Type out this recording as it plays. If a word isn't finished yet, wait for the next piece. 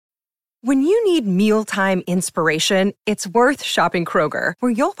When you need mealtime inspiration, it's worth shopping Kroger,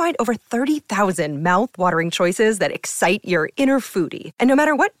 where you'll find over 30,000 mouth-watering choices that excite your inner foodie. And no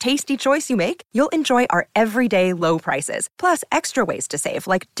matter what tasty choice you make, you'll enjoy our everyday low prices, plus extra ways to save,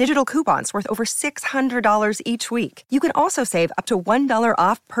 like digital coupons worth over $600 each week. You can also save up to $1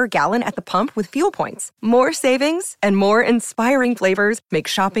 off per gallon at the pump with fuel points. More savings and more inspiring flavors make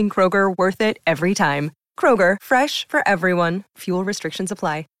shopping Kroger worth it every time. Kroger, fresh for everyone. Fuel restrictions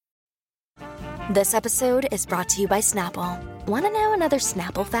apply. This episode is brought to you by Snapple. Want to know another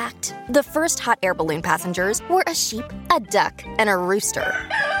Snapple fact? The first hot air balloon passengers were a sheep, a duck, and a rooster.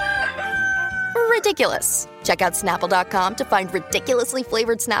 Ridiculous. Check out Snapple.com to find ridiculously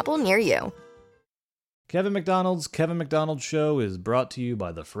flavored Snapple near you. Kevin McDonald's Kevin McDonald Show is brought to you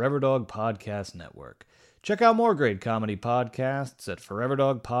by the Forever Dog Podcast Network. Check out more great comedy podcasts at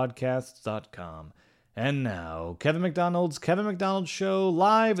foreverdogpodcasts.com. And now, Kevin McDonald's Kevin McDonald Show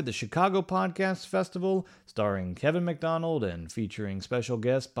live at the Chicago Podcast Festival, starring Kevin McDonald and featuring special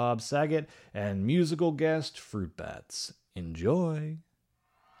guest Bob Saget and musical guest Fruit Bats. Enjoy!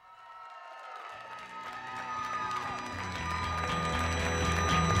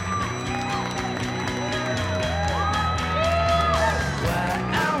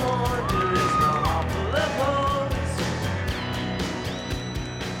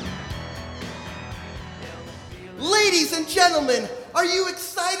 Ladies and gentlemen, are you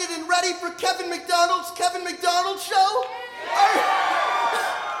excited and ready for Kevin McDonald's Kevin McDonald Show?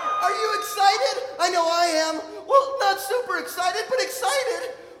 Are you excited? I know I am. Well, not super excited, but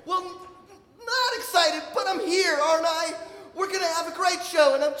excited. Well, not excited, but I'm here, aren't I? We're gonna have a great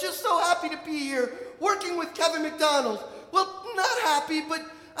show, and I'm just so happy to be here, working with Kevin McDonald. Well, not happy, but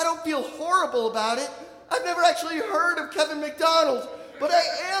I don't feel horrible about it. I've never actually heard of Kevin McDonald, but I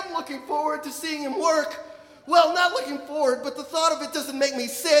am looking forward to seeing him work. Well, not looking forward, but the thought of it doesn't make me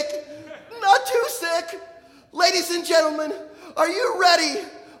sick. Not too sick. Ladies and gentlemen, are you ready?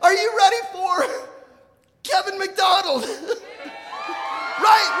 Are you ready for Kevin McDonald?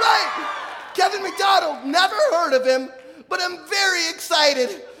 Right. Kevin McDonald, never heard of him, but I'm very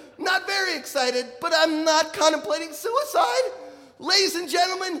excited. Not very excited, but I'm not contemplating suicide. Ladies and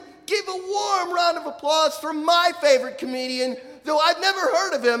gentlemen, give a warm round of applause for my favorite comedian, though I've never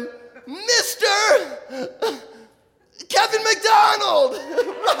heard of him, Mr. Kevin McDonald!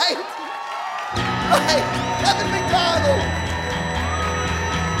 Right, Kevin McDonald!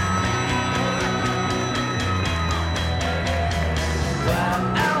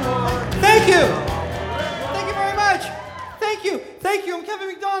 Thank you! Thank you very much! Thank you, I'm Kevin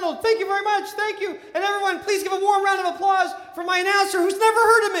McDonald. Thank you very much, thank you. And everyone, please give a warm round of applause for my announcer who's never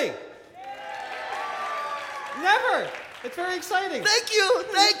heard of me. Never! It's very exciting. Thank you!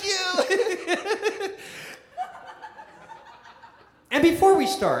 And before we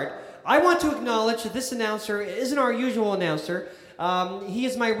start, I want to acknowledge that this announcer isn't our usual announcer. He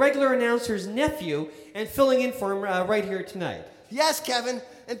is my regular announcer's nephew and filling in for him right here tonight. Yes, Kevin,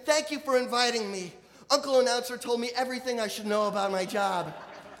 and thank you for inviting me. Uncle Announcer told me everything I should know about my job.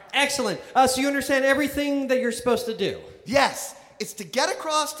 Excellent. So you understand everything that you're supposed to do? Yes, it's to get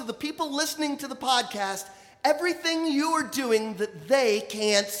across to the people listening to the podcast everything you are doing that they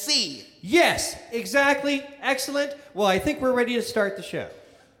can't see. Yes, exactly. Excellent. Well, I think we're ready to start the show.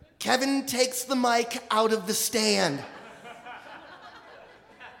 Kevin takes the mic out of the stand.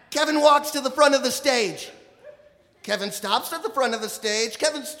 Kevin walks to the front of the stage. Kevin stops at the front of the stage.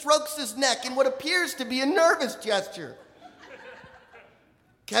 Kevin strokes his neck in what appears to be a nervous gesture.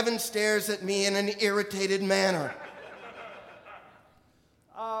 Kevin stares at me in an irritated manner.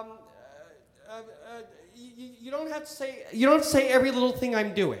 You don't have to say every little thing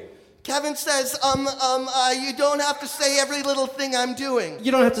I'm doing. Kevin says, you don't have to say every little thing I'm doing.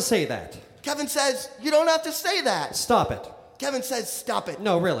 You don't have to say that. Kevin says, you don't have to say that. Stop it. Kevin says, stop it.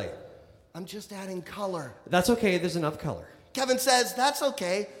 No, really. I'm just adding color. That's okay, there's enough color. Kevin says, that's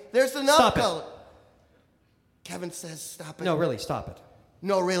okay, there's enough stop color. It. Kevin says, stop it. No, really, stop it.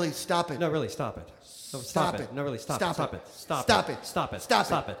 No, really, stop it. No, really, stop it. No, stop it. No, really, stop it. Stop it. Stop Stop it. it. Stop it. Stop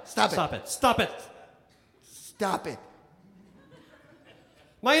it. Stop it. Stop it. Stop it. Stop it. Stop it.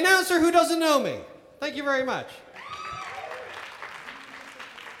 My announcer who doesn't know me. Thank you very much.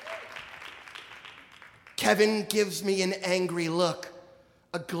 Kevin gives me an angry look,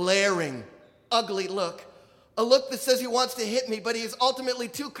 a glaring, ugly look, a look that says he wants to hit me, but he is ultimately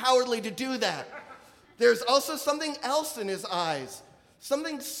too cowardly to do that. There's also something else in his eyes,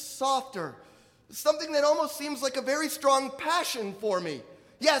 something softer, something that almost seems like a very strong passion for me.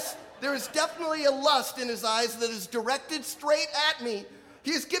 Yes, there is definitely a lust in his eyes that is directed straight at me.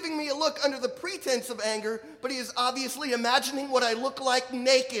 He is giving me a look under the pretense of anger, but he is obviously imagining what I look like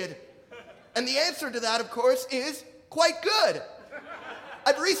naked. And the answer to that, of course, is quite good.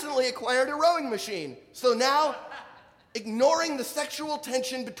 I've recently acquired a rowing machine, so now, ignoring the sexual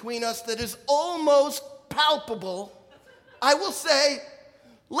tension between us that is almost palpable, I will say,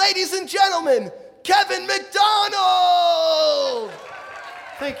 ladies and gentlemen, Kevin McDonald!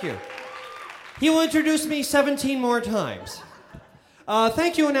 Thank you. He will introduce me 17 more times.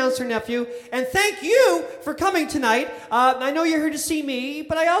 Thank you, announcer nephew, and thank you for coming tonight. I know you're here to see me,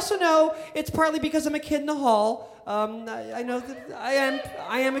 but I also know it's partly because I'm a kid in the hall. I know that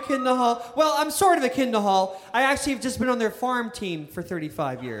I am a kid in the hall. Well, I'm sort of a kid in the hall. I actually have just been on their farm team for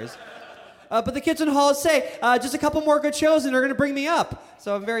 35 years. But the kids in the hall say, just a couple more good shows and they're going to bring me up.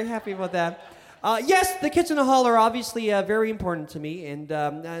 So I'm very happy about that. Yes, the kids in the hall are obviously very important to me. And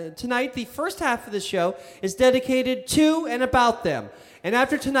tonight, the first half of the show is dedicated to and about them. And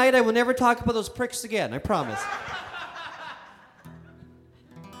after tonight, I will never talk about those pricks again, I promise.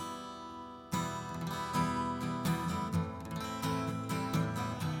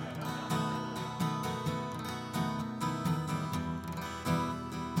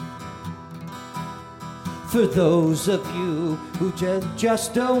 For those of you who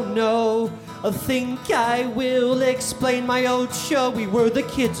just don't know, I think I will explain my old show. We were the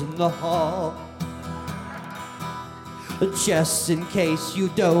kids in the hall. Just in case you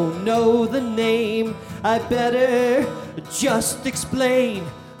don't know the name, I better just explain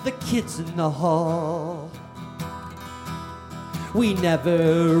the kids in the hall. We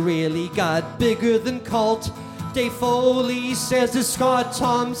never really got bigger than cult. Dave Foley says it's Scott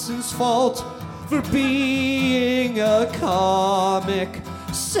Thompson's fault for being a comic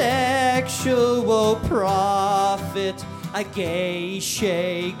sexual prophet, a gay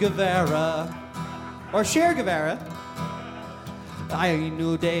Che Guevara, or Cher Guevara. I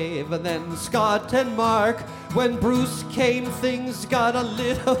knew Dave and then Scott and Mark. When Bruce came, things got a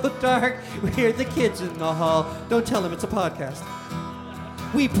little dark. We're the kids in the hall. Don't tell him it's a podcast.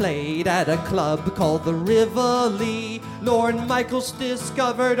 We played at a club called the Rivoli. Lorne Michaels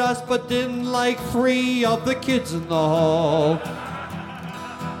discovered us but didn't like 3 of the kids in the hall.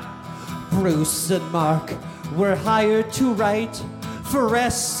 Bruce and Mark were hired to write for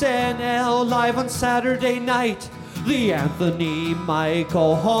SNL live on Saturday night. The Anthony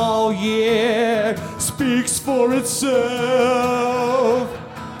Michael Hall year speaks for itself.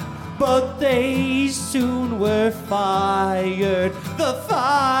 But they soon were fired. The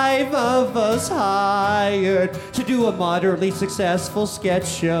 5 of us hired to do a moderately successful sketch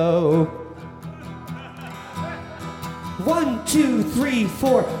show. 1, 2, 3,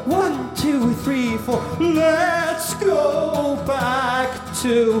 4. 1, 2, 3, 4. Let's go back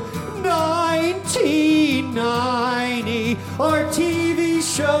to 1990, our TV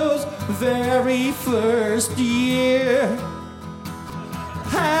show's very first year.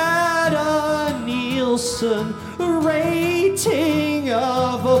 Had a Nielsen rating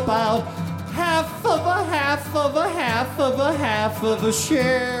of about half of a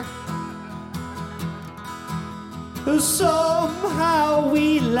share. Somehow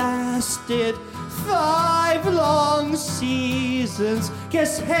we lasted 5 long seasons.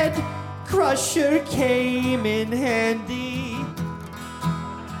 Guess Head Crusher came in handy.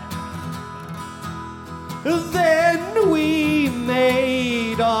 Then we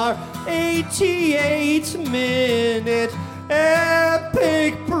made our 88-minute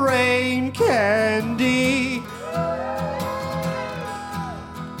epic brain candy.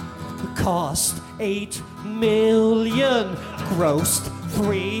 Cost $8 million, grossed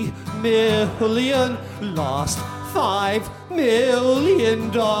 $3 million, lost $5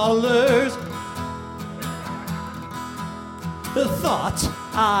 million. Thought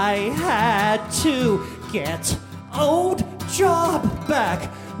I had to get old job back,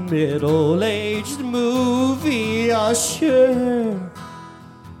 middle-aged movie usher.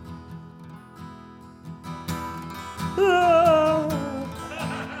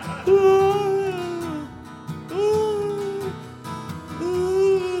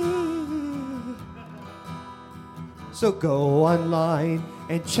 So go online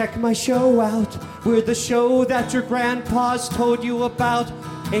and check my show out. We're the show that your grandpas told you about,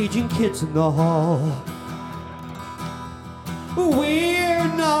 aging kids in the hall. We're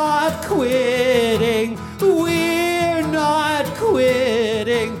not quitting. We're not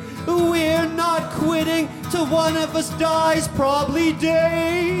quitting. We're not quitting till one of us dies, probably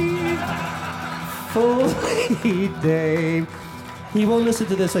Dave. Foley Dave. He won't listen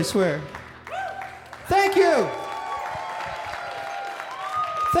to this, I swear. Thank you.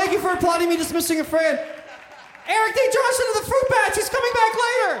 Thank you for applauding me dismissing a friend. Eric D. Johnson of the Fruit Bats, he's coming back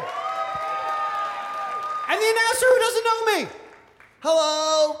later. And the announcer who doesn't know me.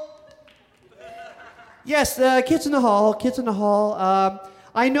 Hello. Yes, Kids in the Hall, Kids in the Hall.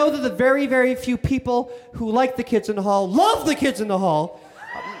 I know that the very, very few people who like the Kids in the Hall love the Kids in the Hall.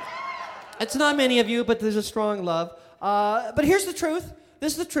 It's not many of you, but there's a strong love. But here's the truth.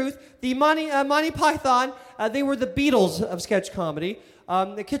 This is the truth. The Monty Python, they were the Beatles of sketch comedy.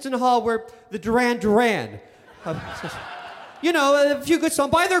 The Kids in the Hall were the Duran Duran. You know, a few good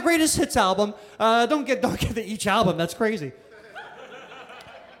songs. Buy their greatest hits album. Don't get each album. That's crazy.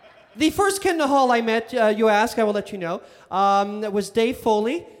 The first Kid in the Hall I met, you ask, I will let you know, was Dave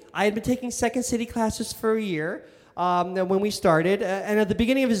Foley. I had been taking Second City classes for a year when we started. And at the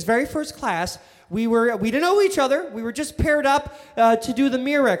beginning of his very first class, we didn't know each other. We were just paired up to do the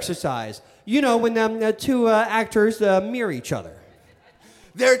mirror exercise. You know, when two actors mirror each other.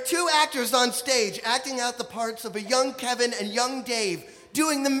 There are two actors on stage acting out the parts of a young Kevin and young Dave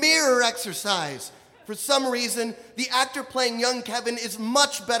doing the mirror exercise. For some reason, the actor playing young Kevin is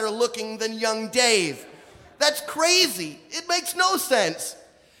much better looking than young Dave. That's crazy. It makes no sense.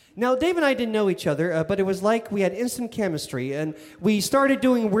 Now, Dave and I didn't know each other, but it was like we had instant chemistry, and we started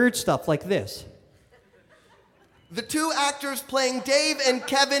doing weird stuff like this. The two actors playing Dave and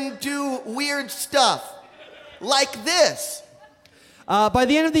Kevin do weird stuff. Like this. By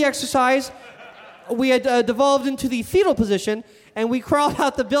the end of the exercise, we had devolved into the fetal position, and we crawled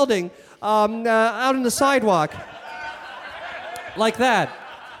out the building out on the sidewalk. Like that.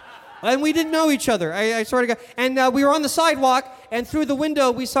 And we didn't know each other. I sort of got, and we were on the sidewalk, and through the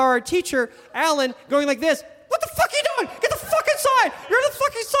window, we saw our teacher, Alan, going like this. What the fuck are you doing? Get the fuck inside! You're on the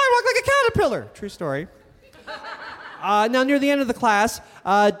fucking sidewalk like a caterpillar. True story. Now, near the end of the class,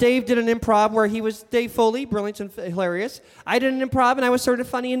 Dave did an improv where he was Dave Foley, brilliant and hilarious. I did an improv, and I was sort of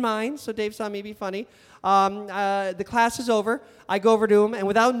funny in mine, so Dave saw me be funny. The class is over. I go over to him, and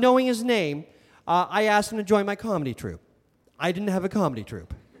without knowing his name, I asked him to join my comedy troupe. I didn't have a comedy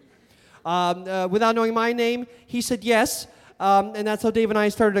troupe. Without knowing my name, he said yes, and that's how Dave and I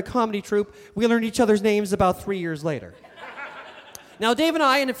started a comedy troupe. We learned each other's names about 3 years later. Now, Dave and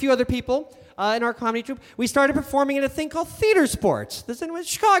I and a few other people in our comedy troupe, we started performing in a thing called theater sports. This is in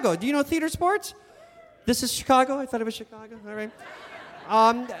Chicago. Do you know theater sports? This is Chicago? I thought it was Chicago. All right.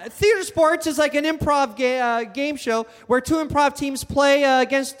 Theater sports is like an improv game show where two improv teams play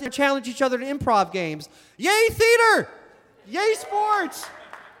challenge each other to improv games. Yay, theater! Yay, sports!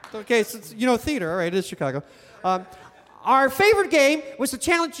 Okay, so you know theater. All right, it is Chicago. Our favorite game was to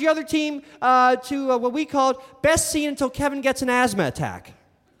challenge the other team to what we called best scene until Kevin gets an asthma attack.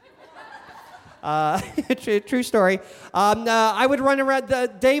 True story. I would run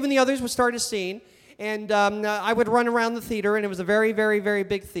around, Dave and the others would start a scene, and I would run around the theater, and it was a very, very, very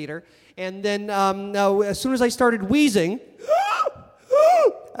big theater. And then as soon as I started wheezing,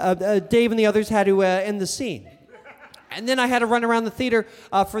 Dave and the others had to end the scene. And then I had to run around the theater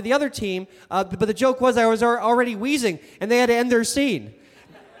for the other team, but the joke was I was already wheezing, and they had to end their scene.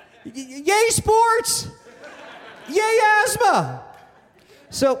 Yay, sports! Yay, asthma!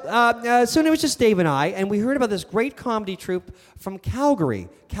 So soon it was just Dave and I, and we heard about this great comedy troupe from Calgary,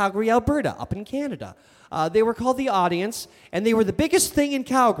 Alberta, up in Canada. They were called The Audience, and they were the biggest thing in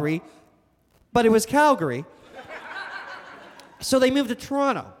Calgary, but it was Calgary. So they moved to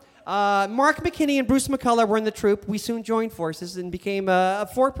Toronto. Mark McKinney and Bruce McCullough were in the troupe. We soon joined forces and became a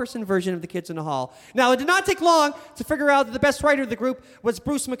four-person version of the Kids in the Hall. Now, it did not take long to figure out that the best writer of the group was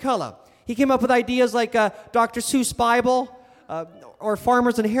Bruce McCullough. He came up with ideas like Dr. Seuss Bible, or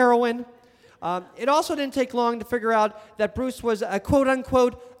Farmers and Heroin. It also didn't take long to figure out that Bruce was a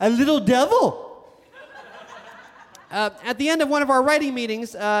quote-unquote a little devil. At the end of one of our writing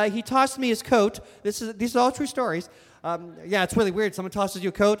meetings, he tossed me his coat. These are all true stories. Yeah, it's really weird. Someone tosses you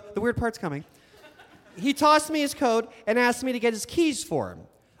a coat. The weird part's coming. He tossed me his coat and asked me to get his keys for him.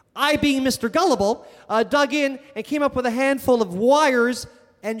 I, being Mr. Gullible, dug in and came up with a handful of wires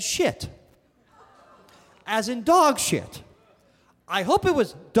and shit. As in dog shit. I hope it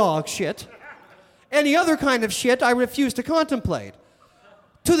was dog shit. Any other kind of shit I refuse to contemplate.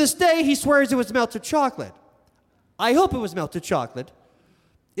 To this day, he swears it was melted chocolate. I hope it was melted chocolate.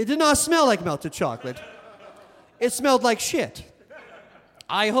 It did not smell like melted chocolate. It smelled like shit.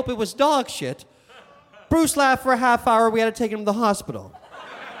 I hope it was dog shit. Bruce laughed for a half hour. We had to take him to the hospital.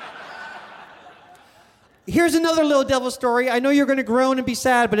 Here's another little devil story. I know you're going to groan and be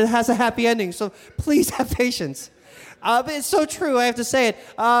sad, but it has a happy ending, so please have patience. But it's so true, I have to say it.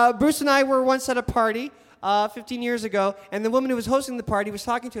 Bruce and I were once at a party 15 years ago, and the woman who was hosting the party was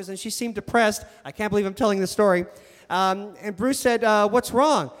talking to us, and she seemed depressed. I can't believe I'm telling this story. And Bruce said, what's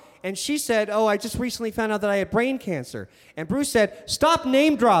wrong? And she said, oh, I just recently found out that I had brain cancer. And Bruce said, stop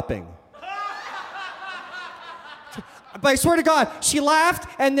name dropping. But I swear to God, she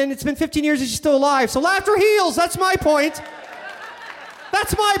laughed, and then it's been 15 years and she's still alive. So laughter heals. That's my point.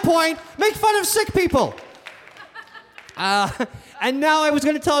 That's my point. Make fun of sick people. And now I was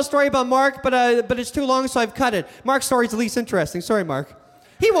going to tell a story about Mark, but it's too long, so I've cut it. Mark's story's the least interesting. Sorry, Mark.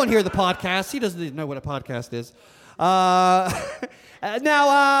 He won't hear the podcast. He doesn't even know what a podcast is. Now,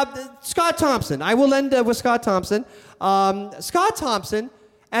 Scott Thompson. I will end with Scott Thompson. Scott Thompson,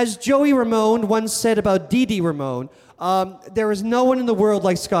 as Joey Ramone once said about Dee Dee Ramone, there is no one in the world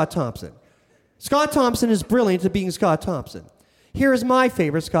like Scott Thompson. Scott Thompson is brilliant at being Scott Thompson. Here is my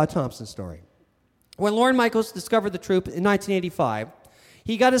favorite Scott Thompson story. When Lorne Michaels discovered the troupe in 1985,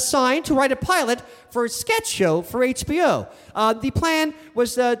 he got assigned to write a pilot for a sketch show for HBO. The plan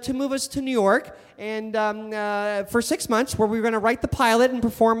was to move us to New York and for 6 months, where we were going to write the pilot and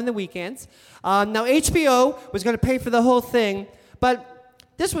perform in the weekends. Now, HBO was going to pay for the whole thing, but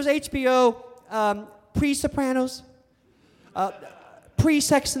this was HBO pre-Sopranos,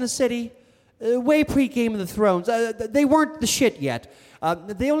 pre-Sex and the City, way pre-Game of the Thrones. They weren't the shit yet.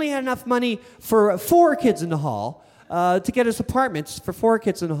 They only had enough money for 4 kids in the hall to get us apartments for 4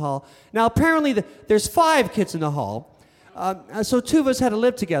 kids in the hall. Now, apparently, there's 5 kids in the hall, so 2 of us had to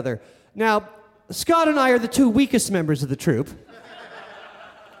live together. Now, Scott and I are the 2 weakest members of the troupe.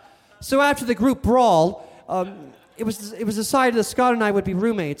 So after the group brawl, it was decided that Scott and I would be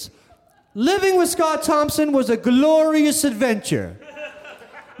roommates. Living with Scott Thompson was a glorious adventure.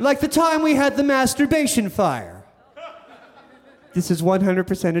 Like the time we had the masturbation fire. This is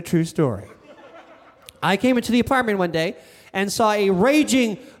 100% a true story. I came into the apartment one day and saw a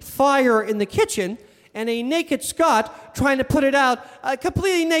raging fire in the kitchen and a naked Scott trying to put it out, a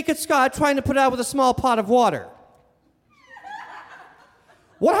completely naked Scott trying to put it out with a small pot of water.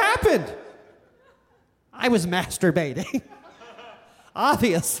 What happened? I was masturbating.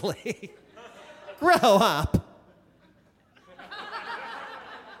 Obviously. Grow up.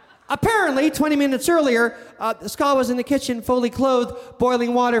 Apparently, 20 minutes earlier, Scott was in the kitchen, fully clothed,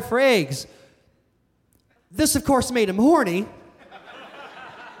 boiling water for eggs. This, of course, made him horny.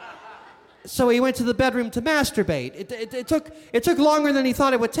 So he went to the bedroom to masturbate. It took longer than he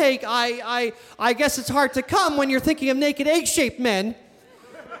thought it would take. I guess it's hard to come when you're thinking of naked egg-shaped men.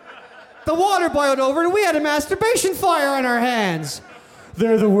 The water boiled over, and we had a masturbation fire on our hands.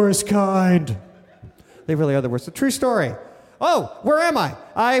 They're the worst kind. They really are the worst. A true story. Oh, where am I?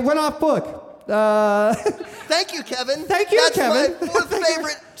 I went off book. Thank you, Kevin. Thank you, Kevin. That's my 4th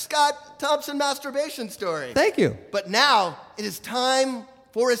favorite Scott Thompson masturbation story. Thank you. But now it is time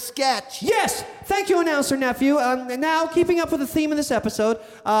for a sketch. Yes, thank you, announcer nephew. Now, keeping up with the theme of this episode,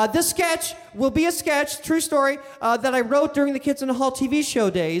 this sketch will be a sketch, true story, that I wrote during the Kids in the Hall TV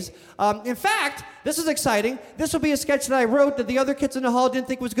show days. In fact, this is exciting. This will be a sketch that I wrote that the other Kids in the Hall didn't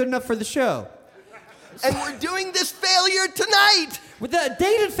think was good enough for the show. And we're doing this failure tonight. With the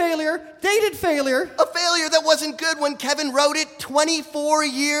dated failure. A failure that wasn't good when Kevin wrote it 24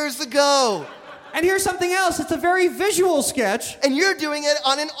 years ago. And here's something else. It's a very visual sketch. And you're doing it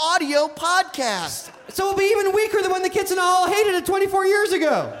on an audio podcast. So it'll be even weaker than when the Kids in the Hall hated it 24 years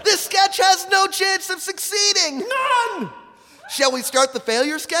ago. This sketch has no chance of succeeding. None! Shall we start the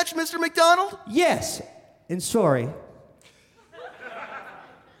failure sketch, Mr. McDonald? Yes. And sorry.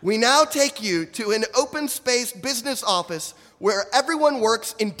 We now take you to an open-space business office where everyone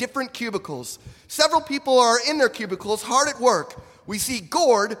works in different cubicles. Several people are in their cubicles, hard at work. We see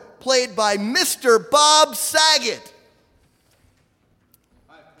Gord, played by Mr. Bob Saget.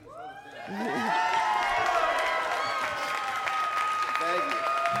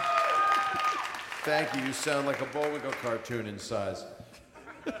 Thank you. You sound like a Bullwinkle cartoon in size.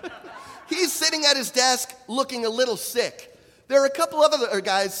 He's sitting at his desk, looking a little sick. There are a couple of other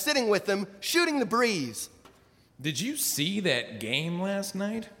guys sitting with him, shooting the breeze. Did you see that game last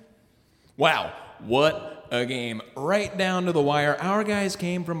night? Wow, what a game. Right down to the wire. Our guys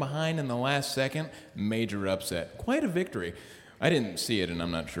came from behind in the last second. Major upset. Quite a victory. I didn't see it, and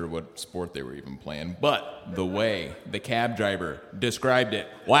I'm not sure what sport they were even playing, but the way the cab driver described it.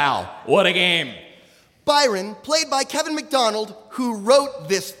 Wow, what a game. Byron, played by Kevin McDonald, who wrote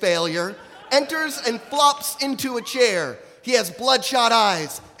this failure, enters and flops into a chair. He has bloodshot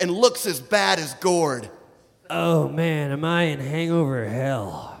eyes and looks as bad as Gord. Oh, man, am I in hangover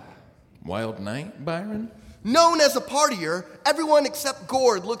hell? Wild night, Byron? Known as a partier, everyone except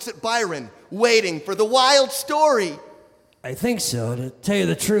Gord looks at Byron, waiting for the wild story. I think so. To tell you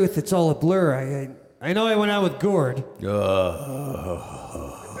the truth, it's all a blur. I know I went out with Gord.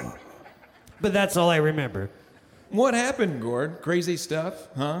 But that's all I remember. What happened, Gord? Crazy stuff,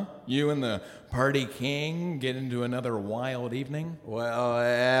 huh? You and the party king get into another wild evening? Well,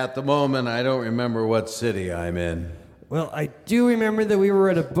 at the moment, I don't remember what city I'm in. Well, I do remember that we were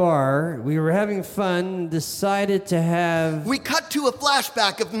at a bar. We were having fun, decided to have... We cut to a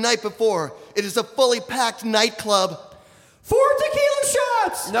flashback of the night before. It is a fully packed nightclub. 4 tequila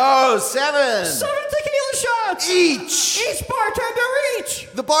shots! No, 7. 7 tequila shots! Each! Each bartender each!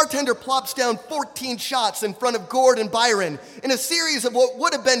 The bartender plops down 14 shots in front of Gord and Byron in a series of what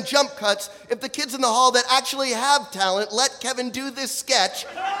would have been jump cuts if the kids in the hall that actually have talent let Kevin do this sketch.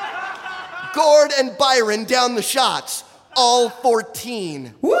 Gord and Byron down the shots, all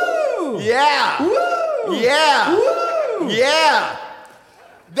 14. Woo! Yeah! Woo! Yeah! Woo! Yeah!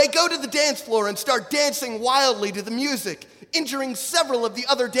 They go to the dance floor and start dancing wildly to the music, injuring several of the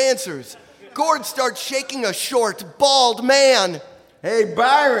other dancers. Gord starts shaking a short, bald man. Hey,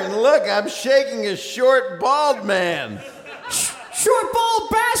 Byron, look, I'm shaking a short, bald man. Short bald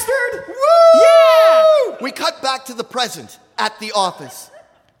bastard! Woo! Yeah! We cut back to the present, at the office.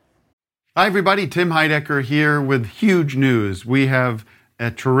 Hi, everybody. Tim Heidecker here with huge news. We have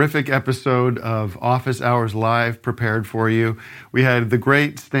a terrific episode of Office Hours Live prepared for you. We had the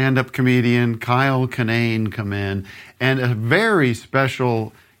great stand-up comedian Kyle Kinane come in, and a very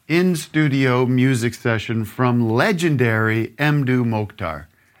special in-studio music session from legendary Mdou Mokhtar.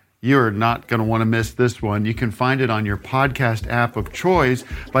 You're not going to want to miss this one. You can find it on your podcast app of choice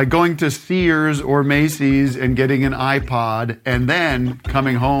by going to Sears or Macy's and getting an iPod, and then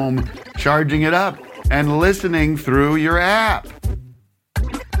coming home, charging it up, and listening through your app.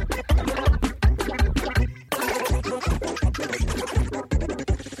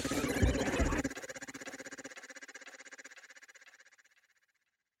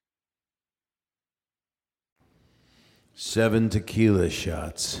 Seven tequila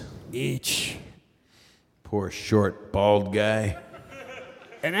shots. Each. Poor short, bald guy.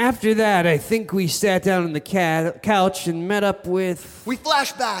 And after that, I think we sat down on the couch and met up with... We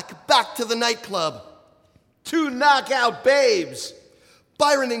flash back to the nightclub. 2 knockout babes.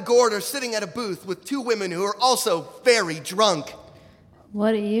 Byron and Gord are sitting at a booth with 2 women who are also very drunk.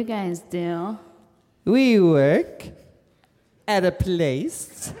 What do you guys do? We work at a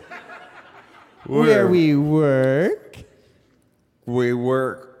place where we work. We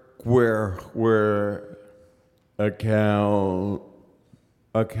work where we're accountants.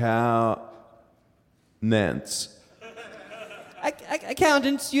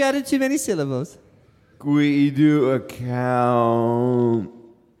 Accountants, you added too many syllables. We do accounting.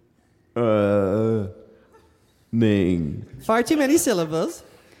 Far too many syllables.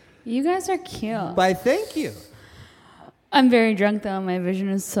 You guys are cute. Why, thank you. I'm very drunk though. My vision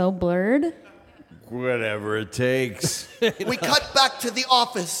is so blurred. Whatever it takes. We cut back to the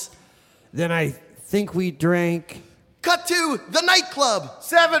office. Then I think we drank... Cut to the nightclub.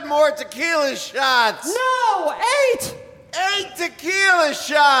 7 more tequila shots. No, 8! 8 tequila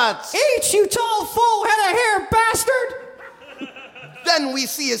shots. Each, you tall, full head of hair bastard! Then we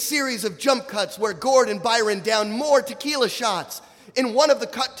see a series of jump cuts where Gord and Byron down more tequila shots. In one of the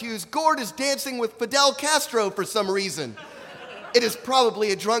cut-tos, Gord is dancing with Fidel Castro for some reason. It is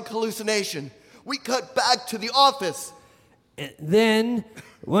probably a drunk hallucination. We cut back to the office. And then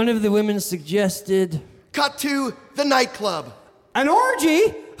one of the women suggested... Cut to the nightclub. An orgy?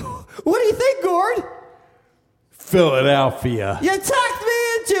 What do you think, Gord? Philadelphia. You talked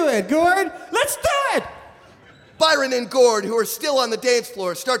me into it, Gord. Let's do it! Byron and Gord, who are still on the dance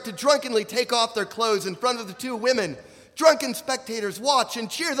floor, start to drunkenly take off their clothes in front of the 2 women. Drunken spectators watch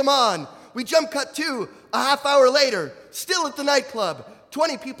and cheer them on. We jump cut to a half hour later, still at the nightclub.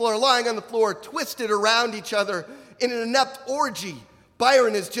 20 people are lying on the floor, twisted around each other in an inept orgy.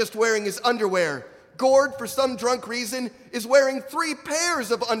 Byron is just wearing his underwear. Gord, for some drunk reason, is wearing 3 pairs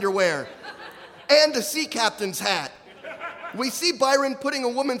of underwear and a sea captain's hat. We see Byron putting a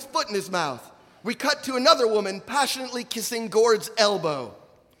woman's foot in his mouth. We cut to another woman passionately kissing Gord's elbow.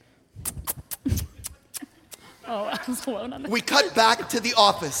 Oh, I was alone on that. We cut back to the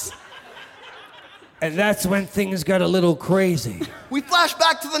office. And that's when things got a little crazy. We flash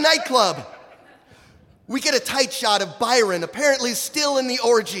back to the nightclub. We get a tight shot of Byron, apparently still in the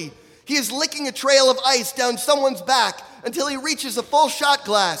orgy. He is licking a trail of ice down someone's back until he reaches a full shot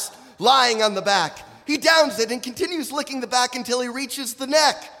glass, lying on the back. He downs it and continues licking the back until he reaches the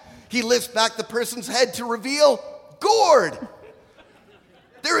neck. He lifts back the person's head to reveal Gord.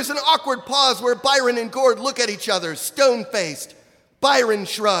 There is an awkward pause where Byron and Gord look at each other, stone-faced. Byron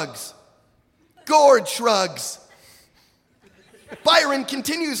shrugs. Gord shrugs. Byron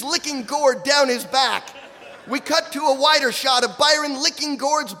continues licking Gord down his back. We cut to a wider shot of Byron licking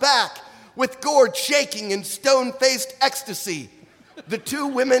Gord's back, with Gord shaking in stone-faced ecstasy. The 2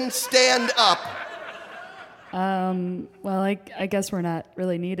 women stand up. Well, I guess we're not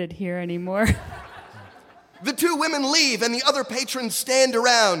really needed here anymore. The two women leave and the other patrons stand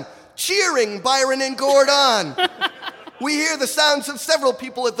around, cheering Byron and Gord on. We hear the sounds of several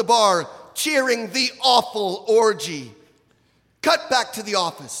people at the bar cheering the awful orgy. Cut back to the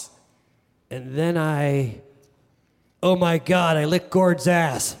office. And then oh my God, I licked Gord's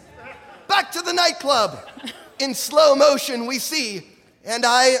ass. Back to the nightclub. In slow motion, we see, and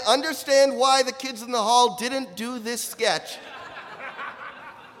I understand why the kids in the hall didn't do this sketch.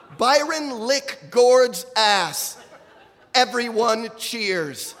 Byron lick Gord's ass. Everyone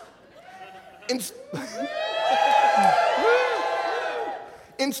cheers.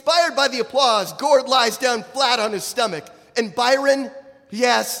 Inspired by the applause, Gord lies down flat on his stomach, and Byron,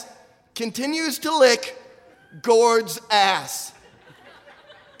 yes, continues to lick Gord's ass.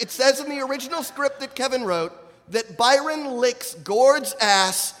 It says in the original script that Kevin wrote that Byron licks Gord's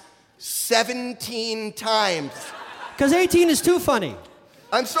ass 17 times. Because 18 is too funny.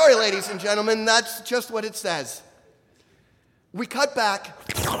 I'm sorry, ladies and gentlemen, that's just what it says. We cut back.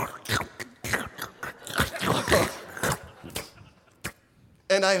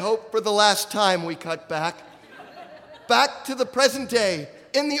 And I hope for the last time we cut back. Back to the present day,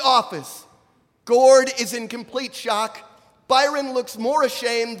 in the office. Gord is in complete shock. Byron looks more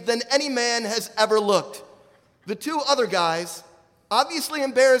ashamed than any man has ever looked. The two other guys, obviously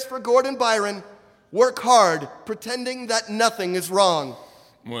embarrassed for Gord and Byron, work hard, pretending that nothing is wrong.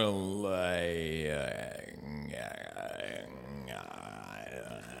 Well, I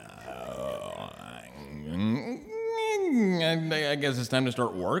guess it's time to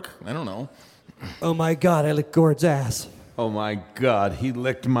start work. I don't know. Oh my God, I licked Gord's ass. Oh my God, he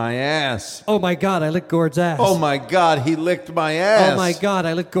licked my ass. Oh my God, I licked Gord's ass. Oh my God, he licked my ass. Oh my God,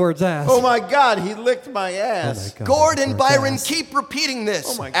 I licked Gord's ass. Oh my God, he licked my ass. Oh my God, Gord and Byron ass. keep repeating this,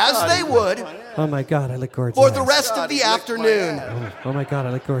 Oh my as God, they he would, Oh my God, I licked Gord's for ass. the rest of the afternoon. Oh my God,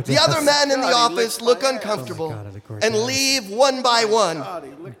 I licked Gord's The ass. other men in the God, he office licked look my ass. uncomfortable Oh my God, I licked Gord's and ass. leave one by one.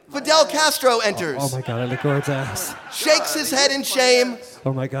 Fidel Castro enters, Oh my God, I licked Gord's ass. shakes his head in shame,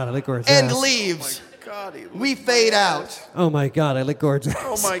 Oh my God, I licked Gord's and ass. leaves. God, he licked We fade out. Oh my God, I licked Gord's ass.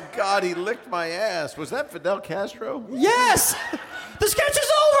 Oh my God, he licked my ass. Was that Fidel Castro? Yes! The sketch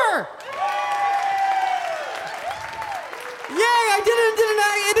is over! Yay,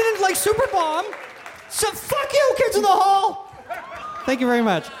 I didn't like super bomb. So fuck you, kids in the hall. Thank you very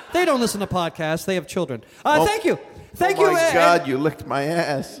much. They don't listen to podcasts. They have children. Thank you. Thank you. Oh my God, you licked my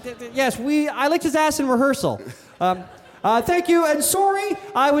ass. Yes, I licked his ass in rehearsal. Thank you, and sorry,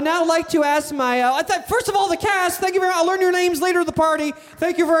 I would now like to ask my, first of all, the cast, thank you very much. I'll learn your names later at the party.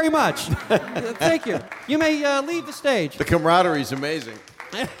 Thank you very much. Thank you. You may leave the stage. The camaraderie's amazing.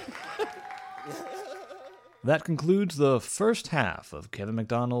 That concludes the first half of Kevin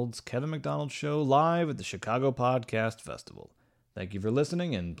McDonald's Kevin McDonald Show live at the Chicago Podcast Festival. Thank you for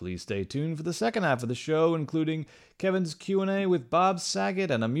listening, and please stay tuned for the second half of the show, including Kevin's Q&A with Bob Saget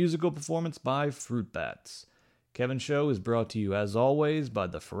and a musical performance by Fruit Bats. Kevin's Show is brought to you, as always, by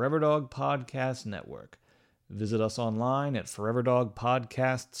the Forever Dog Podcast Network. Visit us online at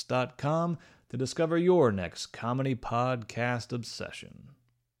foreverdogpodcasts.com to discover your next comedy podcast obsession.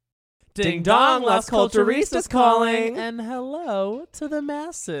 Ding dong, Las Culturistas calling! And hello to the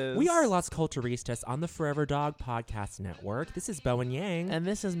masses. We are Las Culturistas on the Forever Dog Podcast Network. This is Bowen Yang. And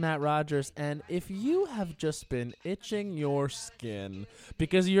this is Matt Rogers. And if you have just been itching your skin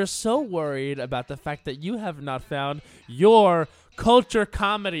because you're so worried about the fact that you have not found your culture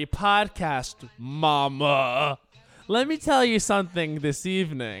comedy podcast, mama, let me tell you something this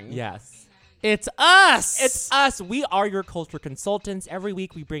evening. Yes. It's us! It's us. We are your culture consultants. Every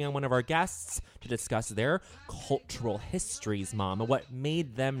week we bring on one of our guests to discuss their cultural histories, Mama, what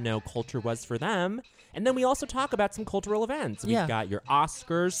made them know culture was for them. And then we also talk about some cultural events. We've got your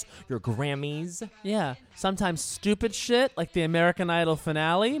Oscars, your Grammys. Yeah, sometimes stupid shit like the American Idol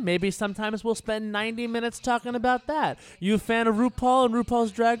finale. Maybe sometimes we'll spend 90 minutes talking about that. You a fan of RuPaul and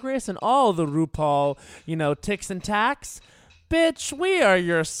RuPaul's Drag Race and all the RuPaul, ticks and tacks? Bitch, we are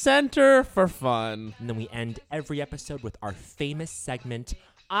your center for fun. And then we end every episode with our famous segment,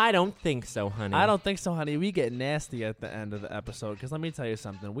 I Don't Think So, Honey. I don't think so, honey. We get nasty at the end of the episode because let me tell you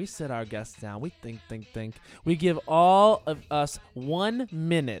something. We sit our guests down. We think. We give all of us 1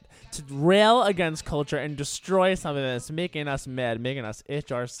 minute to rail against culture and destroy something that's making us mad, making us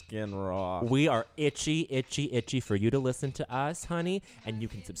itch our skin raw. We are itchy for you to listen to us, honey. And you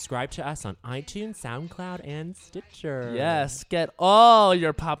can subscribe to us on iTunes, SoundCloud, and Stitcher. Yes, get all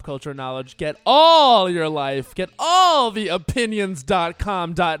your pop culture knowledge. Get all your life. Get all the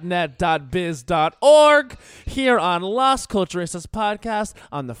opinions.com.net.biz.org here on Las Culturistas Podcast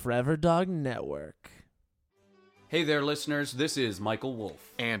on the Forever Dog Network. Hey there, listeners. This is Michael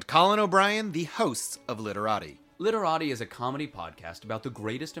Wolf. And Colin O'Brien, the hosts of Literati. Literati is a comedy podcast about the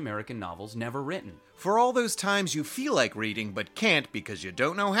greatest American novels never written. For all those times you feel like reading but can't because you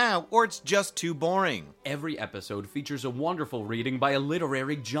don't know how, or it's just too boring. Every episode features a wonderful reading by a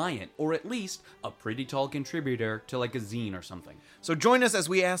literary giant, or at least a pretty tall contributor to like a zine or something. So join us as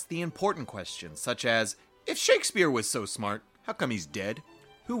we ask the important questions, such as, if Shakespeare was so smart, how come he's dead?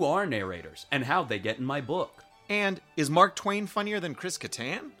 Who are narrators, and how'd they get in my book? And is Mark Twain funnier than Chris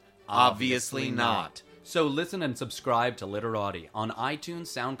Kattan? Obviously not. So listen and subscribe to Literati on iTunes,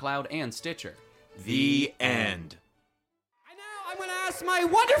 SoundCloud, and Stitcher. The end. And now I'm going to ask my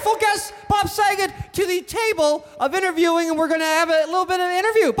wonderful guest, Bob Saget, to the table of interviewing, and we're going to have a little bit of an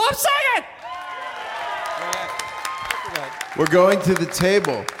interview. Bob Saget! We're going to the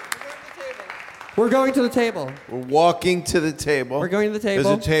table. We're going to the table. We're walking to the table. We're going to the table.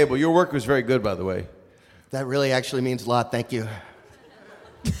 There's a table. Your work was very good, by the way. That really actually means a lot. Thank you.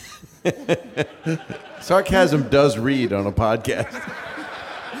 Sarcasm does read on a podcast.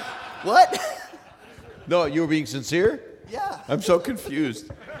 What? No, you were being sincere? Yeah. I'm so confused.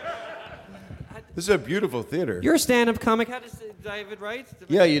 This is a beautiful theater. You're a stand-up comic. How does David write?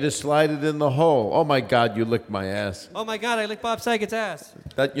 Yeah, you just slide it in the hole. Oh, my God, you licked my ass. Oh, my God, I licked Bob Saget's ass.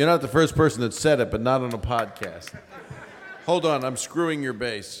 You're not the first person that said it, but not on a podcast. Hold on, I'm screwing your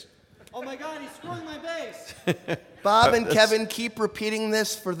bass. Oh, my God, he's screwing my bass. Bob and Kevin keep repeating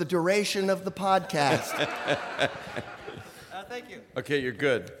this for the duration of the podcast. Thank you. Okay, you're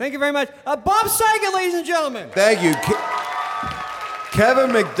good. Thank you very much. Bob Saget, ladies and gentlemen. Thank you.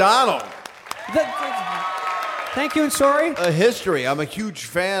 Kevin McDonald. Thank you, and sorry. A history. I'm a huge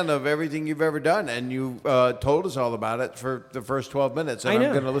fan of everything you've ever done, and you told us all about it for the first 12 minutes, and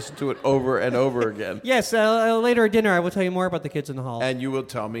I'm going to listen to it over and over again. Yes, later at dinner I will tell you more about the kids in the hall. And you will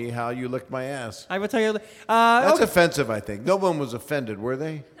tell me how you licked my ass. I will tell you. That's offensive, I think. No one was offended, were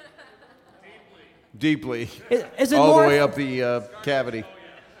they? Deeply. Is it all more the way up the cavity.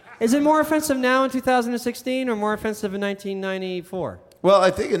 Is it more offensive now in 2016 or more offensive in 1994? Well,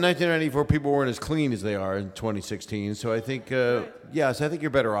 I think in 1994 people weren't as clean as they are in 2016. So I think, yes, I think you're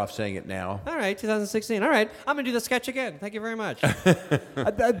better off saying it now. All right, 2016. All right, I'm going to do the sketch again. Thank you very much.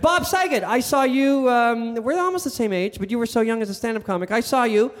 Bob Saget, I saw you, we're almost the same age, but you were so young as a stand-up comic. I saw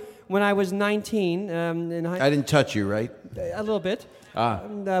you when I was 19. I didn't touch you, right? A little bit.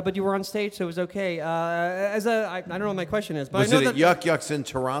 But you were on stage, so it was okay. I don't know what my question is. But Was I know it at Yuck Yucks in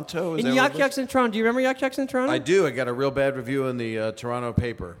Toronto? In Yuck Yucks in Toronto. Do you remember Yuck Yucks in Toronto? I do. I got a real bad review in the Toronto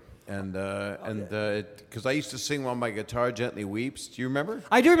paper. Because I used to sing while my guitar gently weeps. Do you remember?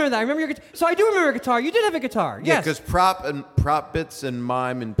 I do remember that. I remember your guitar. So I do remember a guitar. You did have a guitar. Yeah, Yes. because prop bits and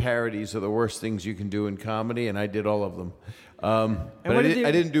mime and parodies are the worst things you can do in comedy, and I did all of them. But I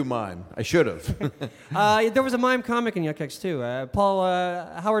didn't do mime. I should have. There was a mime comic in Yuck Yucks too. Paul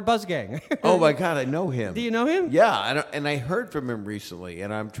Howard Buzzgang. Oh my God, I know him. Do you know him? Yeah, and I heard from him recently,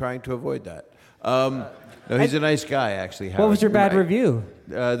 and I'm trying to avoid that. No, he's a nice guy, actually. Howard. What was your bad review?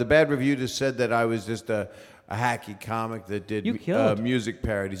 The bad review just said that I was just a hacky comic that did music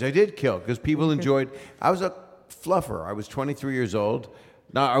parodies. I did kill because people enjoyed. I was a fluffer. I was 23 years old.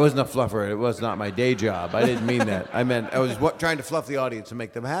 No, I wasn't a fluffer. It was not my day job. I didn't mean that. I meant I was trying to fluff the audience and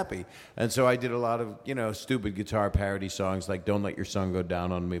make them happy. And so I did a lot of, stupid guitar parody songs like "Don't Let Your Sun Go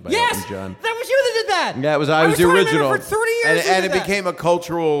Down on Me" by Elton John. That was you that did that. Yeah, I was the original. For 30 years. And it became a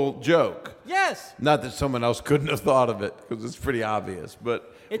cultural joke. Yes. Not that someone else couldn't have thought of it, because it's pretty obvious.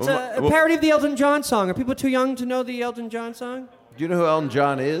 But it's a parody of the Elton John song. Are people too young to know the Elton John song? Do you know who Elton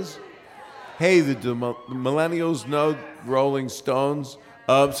John is? Hey, the millennials know Rolling Stones.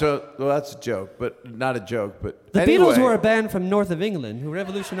 That's a joke, but not a joke. But the anyway. Beatles were a band from north of England who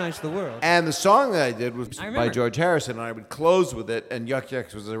revolutionized the world. And the song that I did was by George Harrison, and I would close with it. And Yuck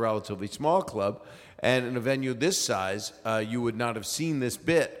Yucks was a relatively small club, and in a venue this size, you would not have seen this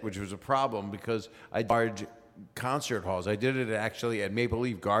bit, which was a problem because I did large concert halls. I did it actually at Maple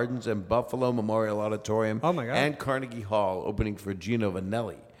Leaf Gardens and Buffalo Memorial Auditorium. Oh my God! And Carnegie Hall, opening for Gino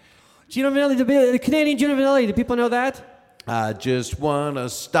Vanelli. Gino Vanelli, the Canadian Gino Vanelli. Do people know that? I just want to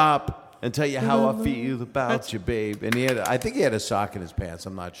stop and tell you how I feel about you, babe. And I think he had a sock in his pants.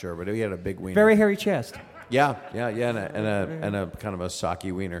 I'm not sure, but he had a big wiener. Very hairy chest. Yeah, and a kind of a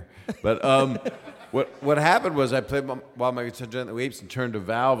socky wiener. But what happened was I played while my guitar gently weeps and turned a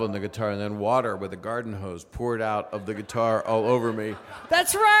valve on the guitar, and then water with a garden hose poured out of the guitar all over me.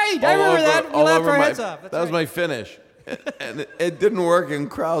 That's right. I remember that. We laughed our heads off. That was my finish. And it didn't work in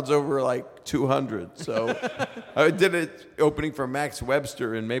crowds over like 200. So I did it opening for Max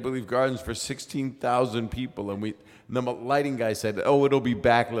Webster in Maple Leaf Gardens for 16,000 people. And the lighting guy said, "Oh, it'll be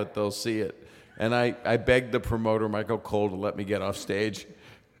backlit. They'll see it." And I begged the promoter, Michael Cole, to let me get off stage.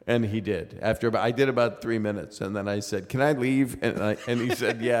 And he did. I did about 3 minutes, and then I said, "Can I leave?" And he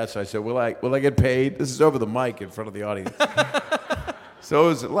said, "Yes." I said, "Will I get paid?" This is over the mic in front of the audience. So it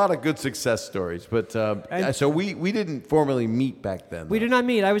was a lot of good success stories. But so we didn't formally meet back then. We did not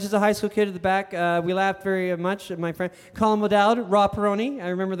meet. I was just a high school kid at the back. We laughed very much. My friend Colin O'Dowd, Rob Peroni, I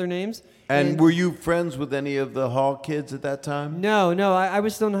remember their names. And were you friends with any of the Hall kids at that time? No. I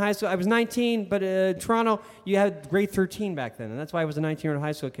was still in high school. I was 19, but Toronto, you had grade 13 back then, and that's why I was a 19-year-old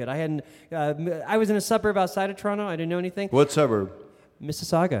high school kid. I was in a suburb outside of Toronto. I didn't know anything. What suburb?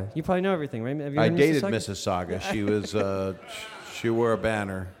 Mississauga. You probably know everything, right? Have you I heard of dated Mississauga. She was. She wore a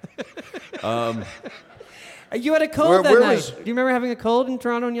banner. You had a cold that night. Do you remember having a cold in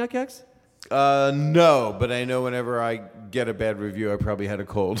Toronto in Yuck Yucks? No, but I know whenever I get a bad review, I probably had a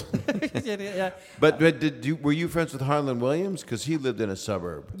cold. Yeah. But were you friends with Harlan Williams? Because he lived in a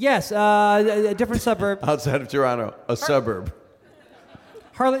suburb. Yes, a different suburb. Outside of Toronto, a suburb.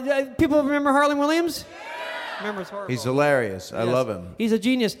 People remember Harlan Williams? Remember, it's horrible. He's hilarious. I love him. He's a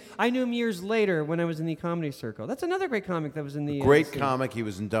genius. I knew him years later when I was in the Comedy Circle. That's another great comic that was in the... Great comic. He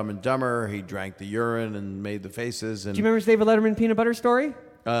was in Dumb and Dumber. He drank the urine and made the faces. And do you remember his David Letterman peanut butter story?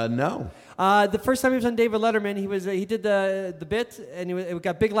 No. The first time he was on David Letterman, he did the bit, and it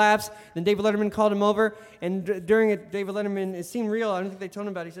got big laughs. Then David Letterman called him over, and during it, David Letterman, it seemed real. I don't think they told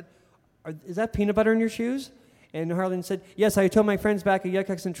him about it. He said, "Is that peanut butter in your shoes?" And Harlan said, "Yes, I told my friends back at Yuck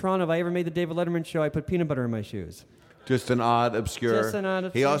Yucks in Toronto, if I ever made the David Letterman show, I put peanut butter in my shoes." Just an odd, obscure. Just an odd,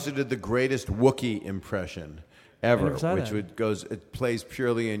 obscure. He also did the greatest Wookiee impression ever, it plays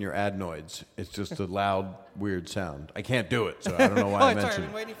purely in your adenoids. It's just a loud, weird sound. I can't do it, so I don't know why I mentioned I've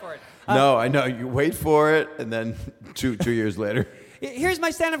been waiting for it. No, I know. You wait for it, and then two years later. Here's my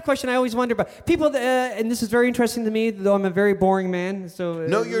stand-up question I always wonder about. People, and this is very interesting to me, though I'm a very boring man. So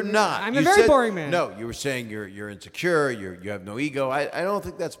no, you're not. I'm a very boring man. No, you were saying you're insecure, you have no ego. I don't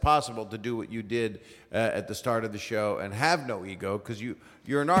think that's possible to do what you did at the start of the show and have no ego, because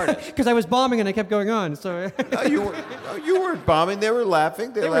you're an artist. Because I was bombing and I kept going on. So no, you weren't bombing. They were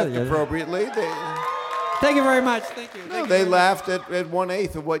laughing. They laughed appropriately. Thank you very much. Thank you. No, they laughed at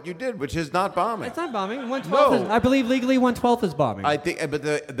 1/8 of what you did, which is not bombing. It's not bombing. 1/12. I believe legally 1/12 is bombing. I think, but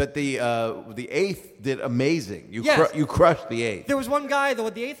the eighth did amazing. Yes. You crushed the eighth. There was one guy,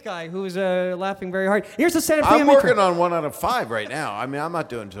 the eighth guy, who was laughing very hard. Here's the stand-up. I'm working on 1 out of 5 right now. I mean, I'm not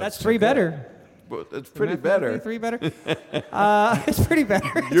doing. That's 3 better. Well, it's pretty better. 3 better. It's pretty better.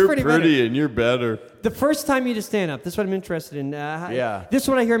 You're pretty and you're better. The first time you did stand-up, this is what I'm interested in. Yeah. This is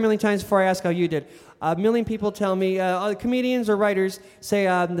what I hear a million times before I ask how you did. A million people tell me, comedians or writers say,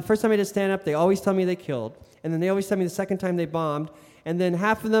 the first time I did stand-up, they always tell me they killed. And then they always tell me the second time they bombed. And then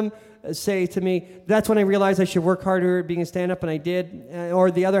half of them say to me, that's when I realized I should work harder at being a stand-up, and I did.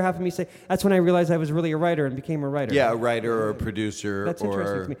 Or the other half of me say, that's when I realized I was really a writer and became a writer. Yeah, a writer or a producer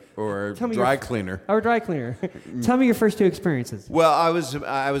or dry cleaner. Or dry cleaner. Tell me your first 2 experiences. Well, I was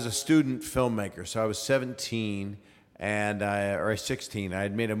a student filmmaker, so I was 17 or 16. I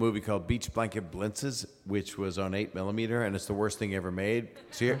had made a movie called Beach Blanket Blintzes, which was on 8mm, and it's the worst thing ever made.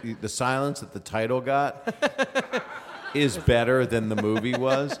 So the silence that the title got is better than the movie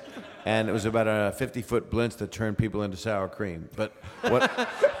was. And it was about a 50-foot blintz that turned people into sour cream. But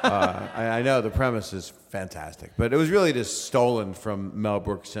I know the premise is fantastic. But it was really just stolen from Mel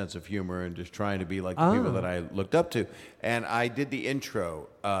Brooks' sense of humor and just trying to be like the people that I looked up to. And I did the intro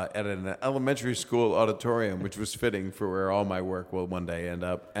at an elementary school auditorium, which was fitting for where all my work will one day end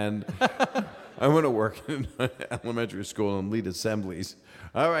up. And I went to work in an elementary school and lead assemblies.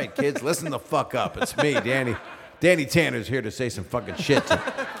 All right, kids, listen the fuck up. It's me, Danny. Danny Tanner's here to say some fucking shit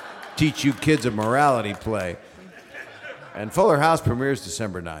to teach you kids a morality play. And Fuller House premieres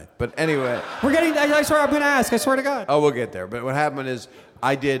December 9th. But anyway. I swear I'm going to ask. I swear to God. Oh, we'll get there. But what happened is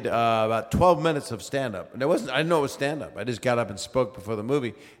I did about 12 minutes of stand-up. And I didn't know it was stand-up. I just got up and spoke before the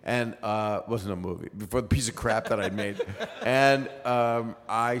movie. And it wasn't a movie. Before the piece of crap that I'd made. And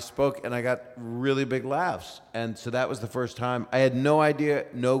I spoke, and I got really big laughs. And so that was the first time. I had no idea,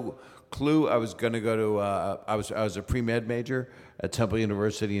 no clue I was going to go to, I was a pre-med major at Temple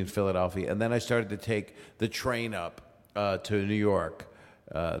University in Philadelphia, and then I started to take the train up to New York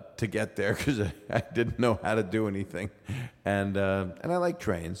to get there because I didn't know how to do anything, and I like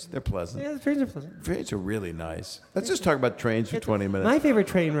trains. They're pleasant. Yeah, the trains are pleasant. Trains are really nice. Let's just talk about trains for 20 minutes. My favorite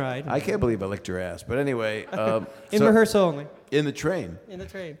train ride. I can't believe I licked your ass, but anyway. In rehearsal only. In the train. In the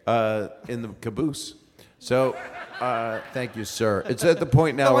train. In the caboose. So, thank you, sir. It's at the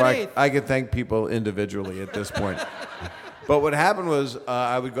point now where I can thank people individually at this point. But what happened was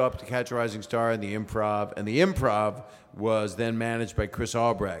I would go up to Catch a Rising Star in the Improv, and the Improv was then managed by Chris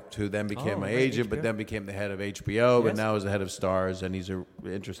Albrecht, who then became my agent, but then became the head of HBO, but now is the head of Stars, and he's an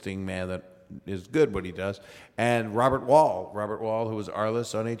interesting man that is good what he does. And Robert Wall, who was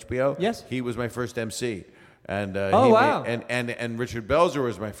Arliss on HBO, he was my first MC. And and Richard Belzer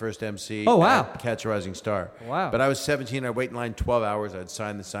was my first MC at Catch a Rising Star. Wow. But I was 17. I'd wait in line 12 hours. I'd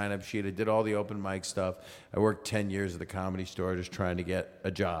sign the sign-up sheet. I did all the open mic stuff. I worked 10 years at the Comedy Store just trying to get a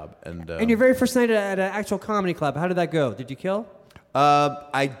job. And your very first night at an actual comedy club, how did that go? Did you kill?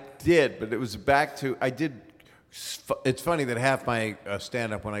 I did, but it was back to... I did... It's funny that half my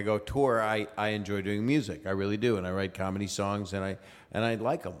stand-up when I go tour, I enjoy doing music. I really do, and I write comedy songs, and I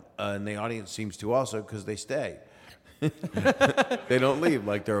like them. And the audience seems to also because they stay. They don't leave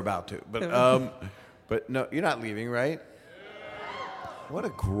like they're about to. But no, you're not leaving, right? What a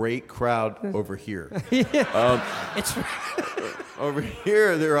great crowd over here. It's over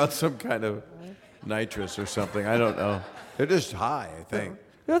here, they're on some kind of nitrous or something. I don't know. They're just high, I think.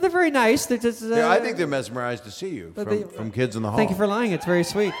 No, they're very nice. They're just. I think they're mesmerized to see you from kids in the hall. Thank you for lying. It's very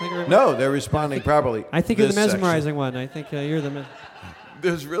sweet. Thank you very much. No, they're responding properly. I think you're the mesmerizing one. I think you're the.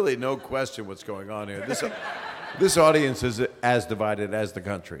 There's really no question what's going on here. This audience is as divided as the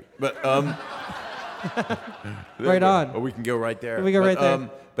country. But right on. Or we can go right there. We go right there.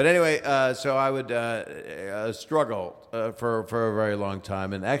 But anyway, so I would struggle for a very long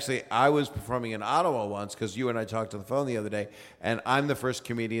time. And actually, I was performing in Ottawa once because you and I talked on the phone the other day. And I'm the first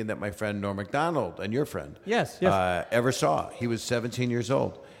comedian that my friend Norm Macdonald, and your friend, ever saw. He was 17 years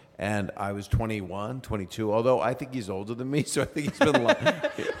old. And I was 21, 22, although I think he's older than me, so I think he's been lying.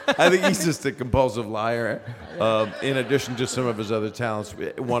 I think he's just a compulsive liar, in addition to some of his other talents,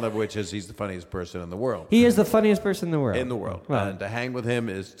 one of which is he's the funniest person in the world. He is the funniest person in the world. In the world. Wow. And to hang with him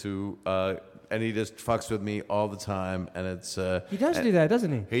is to... and he just fucks with me all the time, and it's... he does do that,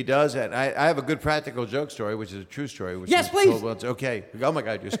 doesn't he? He does, and I have a good practical joke story, which is a true story. Which yes, is please! Told once. Okay. Oh, my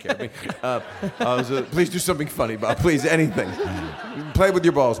God, you scared me. Please do something funny, Bob. Please, anything. Play with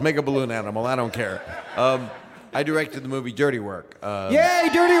your balls. Make a balloon animal. I don't care. I directed the movie Dirty Work. Yay,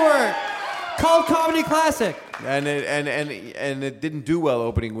 Dirty Work! Cult comedy classic. And it didn't do well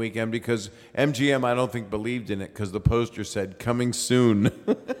opening weekend because MGM, I don't think, believed in it because the poster said, coming soon.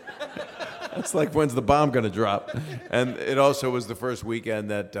 It's like, when's the bomb going to drop? And it also was the first weekend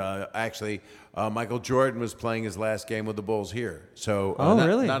that Michael Jordan was playing his last game with the Bulls here. So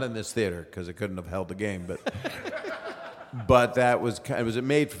really? Not in this theater because it couldn't have held the game, but that was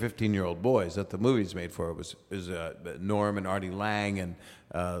made for 15-year-old boys. That the movie's made for. It was Norm and Artie Lang and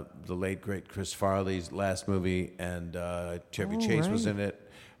the late great Chris Farley's last movie, and Chevy Chase was in it.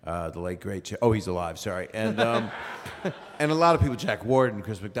 The late great he's alive. Sorry, and and a lot of people. Jack Warden,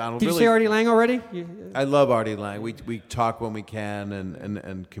 Chris McDonald. Did you say Artie Lang already? I love Artie Lang. We talk when we can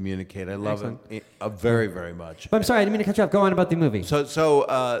and communicate. I love him very, very much. But I'm sorry, I didn't mean to cut you off. Go on about the movie. So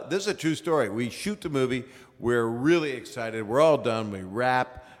this is a true story. We shoot the movie. We're really excited. We're all done. We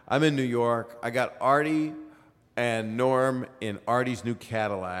wrap. I'm in New York. I got Artie and Norm in Artie's new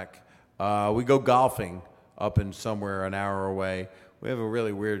Cadillac. We go golfing up in somewhere an hour away. We have a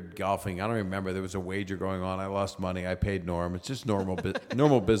really weird golfing. I don't remember. There was a wager going on. I lost money. I paid Norm. It's just normal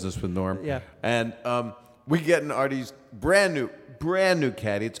business with Norm. Yeah. And we get in Artie's brand new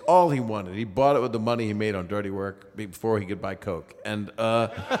caddy. It's all he wanted. He bought it with the money he made on Dirty Work before he could buy Coke. And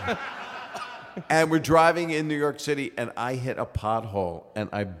and we're driving in New York City, and I hit a pothole, and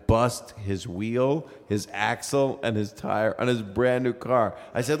I bust his wheel, his axle, and his tire on his brand new car.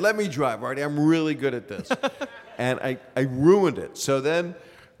 I said, let me drive, Artie. I'm really good at this. And I ruined it. So then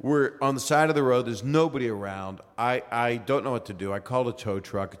we're on the side of the road. There's nobody around. I don't know what to do. I called a tow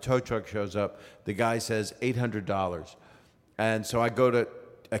truck. A tow truck shows up. The guy says $800. And so I go to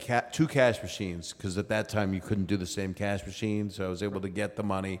two cash machines, because at that time you couldn't do the same cash machine, so I was able to get the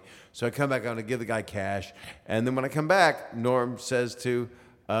money. So I come back, I'm going to give the guy cash. And then when I come back, Norm says to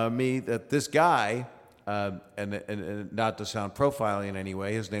me that this guy, and not to sound profiling in any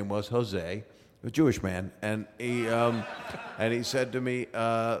way, his name was Jose, a Jewish man, and he said to me,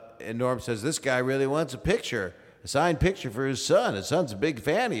 and Norm says, this guy really wants a picture, a signed picture for his son. His son's a big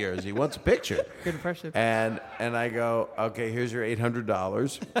fan of yours. He wants a picture. Good impression. And I go, okay, here's your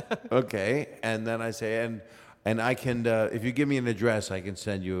 $800. Okay, and then I say, and I can, if you give me an address, I can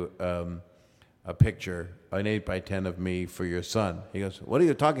send you a picture, an 8x10 of me for your son. He goes, what are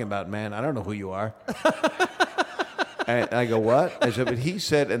you talking about, man? I don't know who you are. And I go, what? I said, but he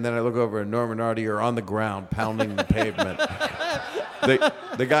said, and then I look over and Norm and Artie are on the ground pounding the pavement.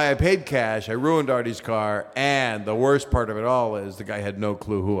 the guy I paid cash, I ruined Artie's car, and the worst part of it all is the guy had no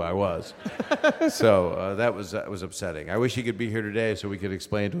clue who I was. So that was upsetting. I wish he could be here today so we could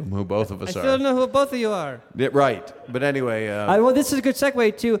explain to him who both of us I are. still don't know who both of you are. Yeah, right. But anyway. Well, this is a good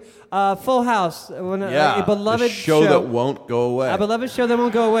segue to Full House. A beloved the show that won't go away. A beloved show that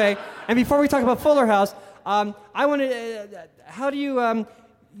won't go away. And before we talk about Fuller House, I want to. How do you?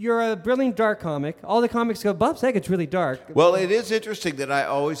 You're a brilliant dark comic. All the comics go, Bob Saget's really dark. Well, it is interesting that I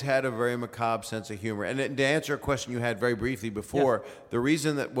always had a very macabre sense of humor. And to answer a question you had very briefly before, the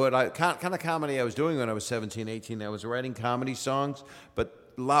reason that kind of comedy I was doing when I was 17, 18, I was writing comedy songs,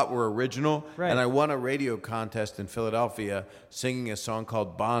 but a lot were original. Right. And I won a radio contest in Philadelphia singing a song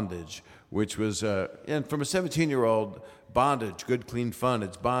called Bondage, which was, and from a 17-year-old, bondage, good, clean fun.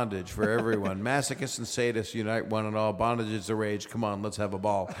 It's bondage for everyone. Masochists and sadists unite one and all. Bondage is the rage. Come on, let's have a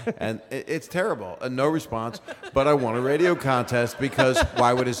ball. And it's terrible. And no response. But I won a radio contest because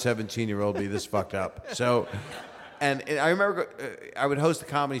why would a 17-year-old be this fucked up? So, and I remember I would host the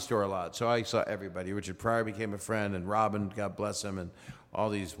Comedy Store a lot. So I saw everybody. Richard Pryor became a friend, and Robin, God bless him, and all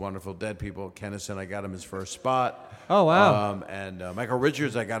these wonderful dead people. Kennison, I got him his first spot. Oh, wow. And Michael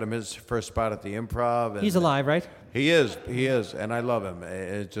Richards, I got him his first spot at the Improv. And he's alive, right? He is, and I love him.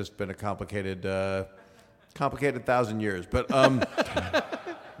 It's just been a complicated 1,000 years. But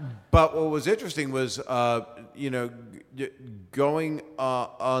but what was interesting was, going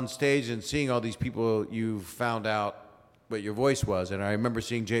on stage and seeing all these people you found out what your voice was. And I remember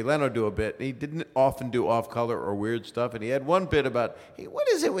seeing Jay Leno do a bit. And he didn't often do off-color or weird stuff. And he had one bit about, hey, what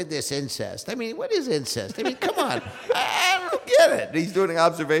is it with this incest? I mean, what is incest? I mean, come on. I don't get it. And he's doing an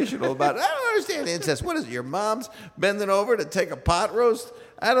observational about it. I don't understand incest. What is it? Your mom's bending over to take a pot roast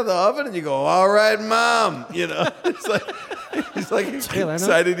out of the oven? And you go, all right, Mom. You know, he's like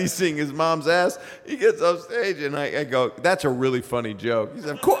excited he's seeing his mom's ass. He gets off stage, and I go, that's a really funny joke. He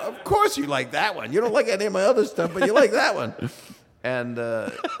said, of course you like that one. You don't like any of my other stuff, but you like that one. And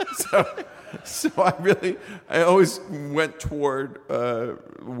so I always went toward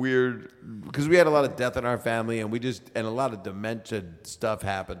weird, because we had a lot of death in our family, and a lot of dementia stuff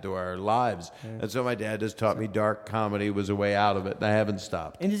happened to our lives. And so my dad just taught me dark comedy was a way out of it, and I haven't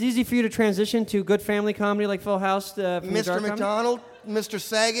stopped. And it's easy for you to transition to good family comedy like Full House. Mr. McDonald, Mr.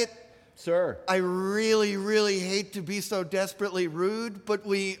 Saget. Sir. I really, really hate to be so desperately rude, but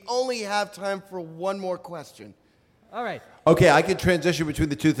we only have time for one more question. All right. Okay, I can transition between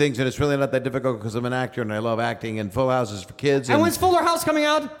the two things, and it's really not that difficult because I'm an actor and I love acting, and Full House is for kids. And when's Fuller House coming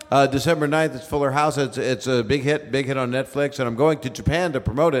out? December 9th, it's Fuller House. It's a big hit on Netflix, and I'm going to Japan to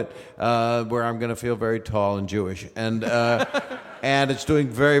promote it, where I'm going to feel very tall and Jewish. And and it's doing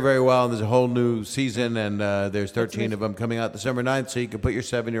very, very well, and there's a whole new season, and there's 13 of them coming out December 9th, so you can put your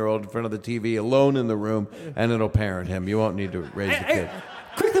 7-year-old in front of the TV alone in the room, and it'll parent him. You won't need to raise the kid.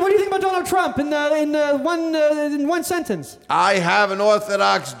 Quickly, what do you think about Donald Trump in one sentence? I have an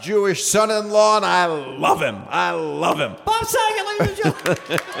Orthodox Jewish son-in-law, and I love him. I love him. Bob Saget, ladies and gentlemen.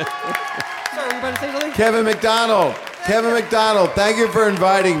 Sorry, you about to say something? Kevin McDonald, thank you for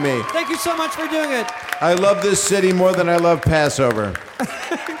inviting me. Thank you so much for doing it. I love this city more than I love Passover.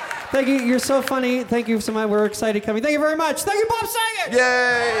 Thank you. You're so funny. Thank you so much. We're excited coming. Thank you very much. Thank you, Bob Saget.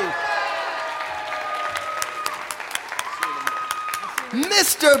 Yay!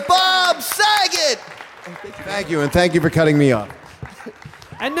 Mr. Bob Saget! Thank you, and thank you for cutting me off.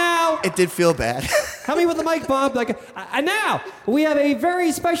 And now... It did feel bad. Help me with the mic, Bob. And now, we have a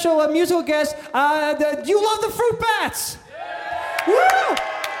very special musical guest. You love the Fruit Bats! Yeah. Woo!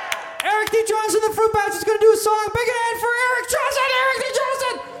 Eric D. Johnson, the Fruit Bats, is going to do a song. Big hand for Eric Johnson! Eric D.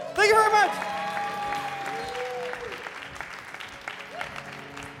 Johnson! Thank you very much.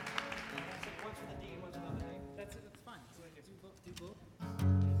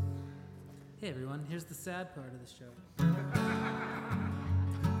 Hey everyone, here's the sad part of the show.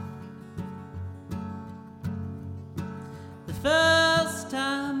 The first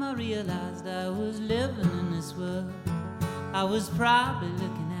time I realized I was living in this world, I was probably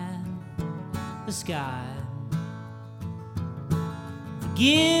looking at the sky.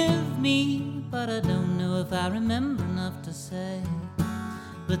 Forgive me, but I don't know if I remember enough to say,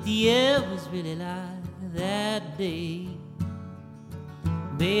 but the air was really like that day.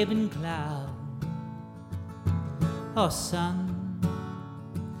 Babe in cloud or sun,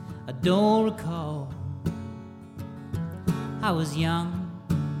 I don't recall. I was young.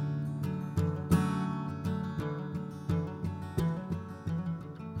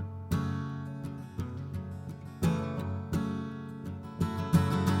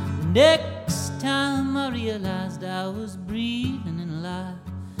 The next time I realized I was breathing and alive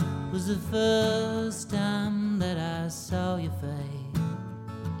was the first time that I saw your face.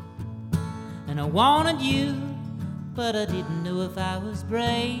 and I wanted you, but I didn't know if I was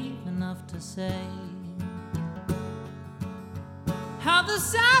brave enough to say how the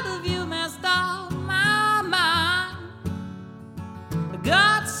sight of you messed up my mind. I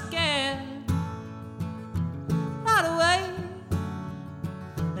got scared right away,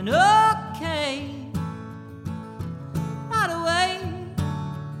 and okay right away.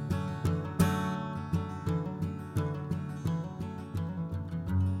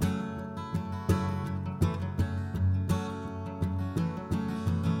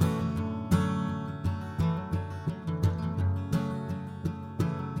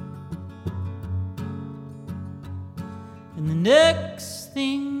 And the next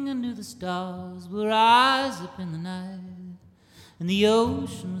thing I knew, the stars were eyes up in the night, and the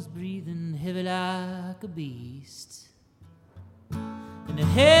ocean was breathing heavy like a beast. And I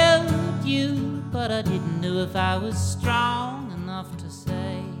held you, but I didn't know if I was strong enough to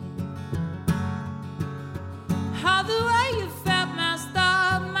say how the way you felt messed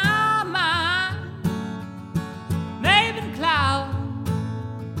up my mind. Maven cloud,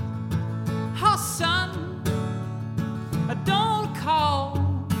 oh sun, don't call.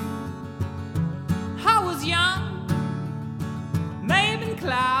 I was young, Maven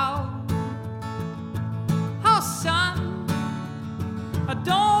cloud, oh sun,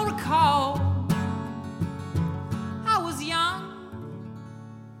 don't call. I was young.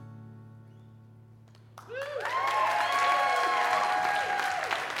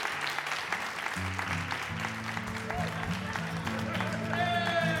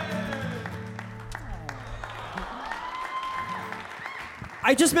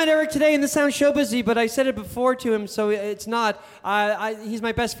 I just met Eric today, and this sounds show busy, but I said it before to him, so it's not. He's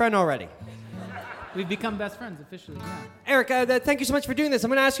my best friend already. We've become best friends officially, yeah. Eric, thank you so much for doing this. I'm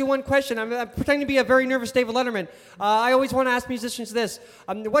going to ask you one question. I'm pretending to be a very nervous David Letterman. I always want to ask musicians this.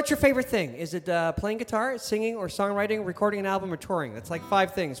 What's your favorite thing? Is it playing guitar, singing, or songwriting, recording an album, or touring? That's like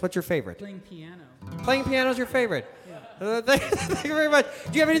 5 things. What's your favorite? Playing piano. Playing piano is your favorite? Yeah. Thank you very much.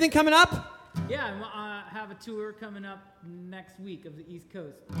 Do you have anything coming up? Yeah, I have a tour coming up next week of the East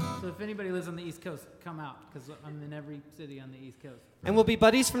Coast. So if anybody lives on the East Coast, come out, because I'm in every city on the East Coast. And we'll be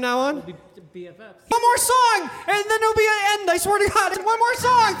buddies from now on? We'll be BFFs. One more song, and then there'll be an end, I swear to God. One more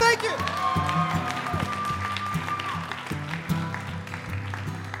song, thank you.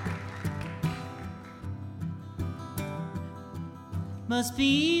 Must be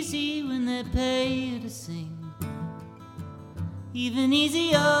easy when they pay you to sing. Even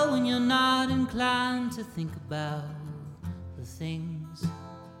easier when you're not inclined to think about the things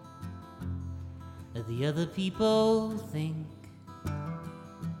that the other people think.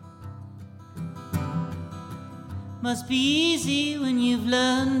 Must be easy when you've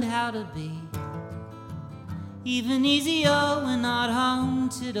learned how to be. Even easier when not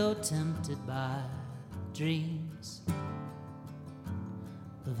haunted or tempted by dreams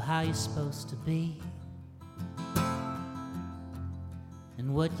of how you're supposed to be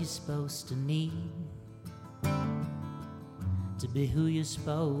and what you're supposed to need to be who you're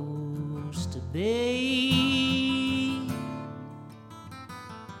supposed to be.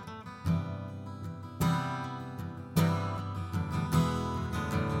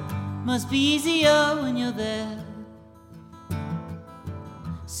 Must be easier when you're there.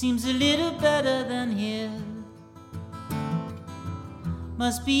 Seems a little better than here.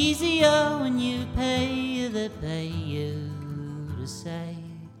 Must be easier when you pay, they pay you to say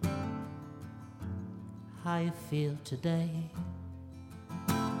how you feel today,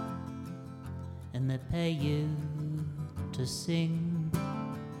 and they pay you to sing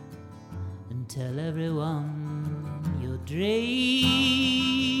and tell everyone your dream.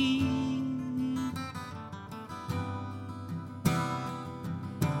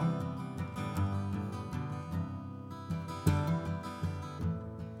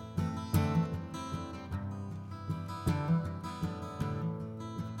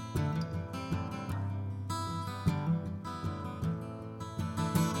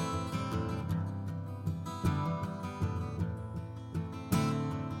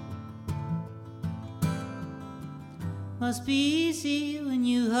 Must be easy when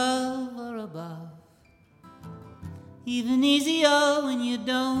you hover above. Even easier when you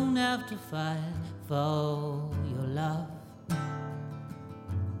don't have to fight for your love.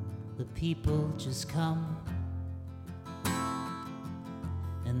 The people just come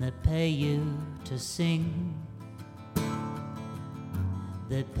and they pay you to sing.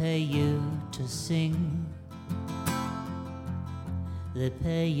 They pay you to sing. They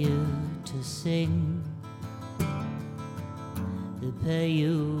pay you to sing. They pay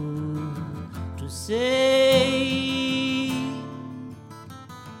you to sing.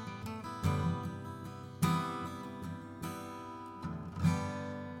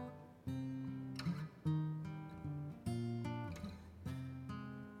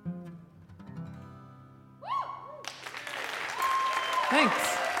 Thanks.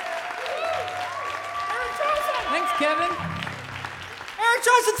 Thanks, Kevin. Eric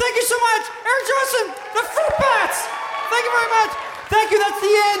Johnson, thank you so much. Eric Johnson, the Fruit Bats. Thank you very much. Thank you, that's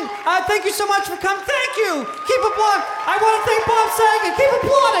the end. Thank you so much for coming. Thank you. Keep applauding. I want to thank Bob Saget. Keep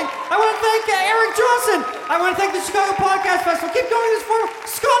applauding. I want to thank Eric Johnson. I want to thank the Chicago Podcast Festival. Keep going this forward.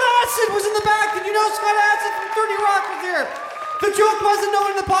 Scott Adson was in the back. Did you know Scott Adson from 30 Rock was here? The joke wasn't no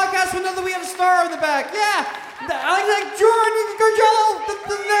one in the podcast would know that we had a star in the back. Yeah. I like Jordan Gargello,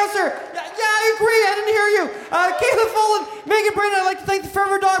 the announcer. Yeah, I agree. I didn't hear you. Kayla Fullen, Megan Brandon. I'd like to thank the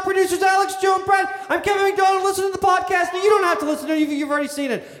Forever Dog producers, Alex, Joe, and Brad. I'm Kevin McDonald. Listen to the podcast. No, you don't have to listen to it. You've already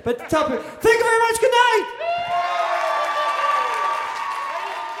seen it. But tell me. Thank you very much. Good night.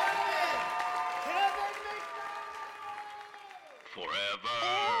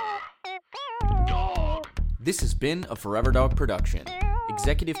 This has been a Forever Dog production.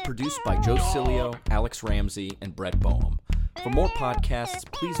 Executive produced by Joe Cilio, Alex Ramsey, and Brett Boehm. For more podcasts,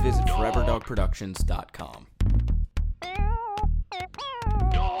 please visit foreverdogproductions.com.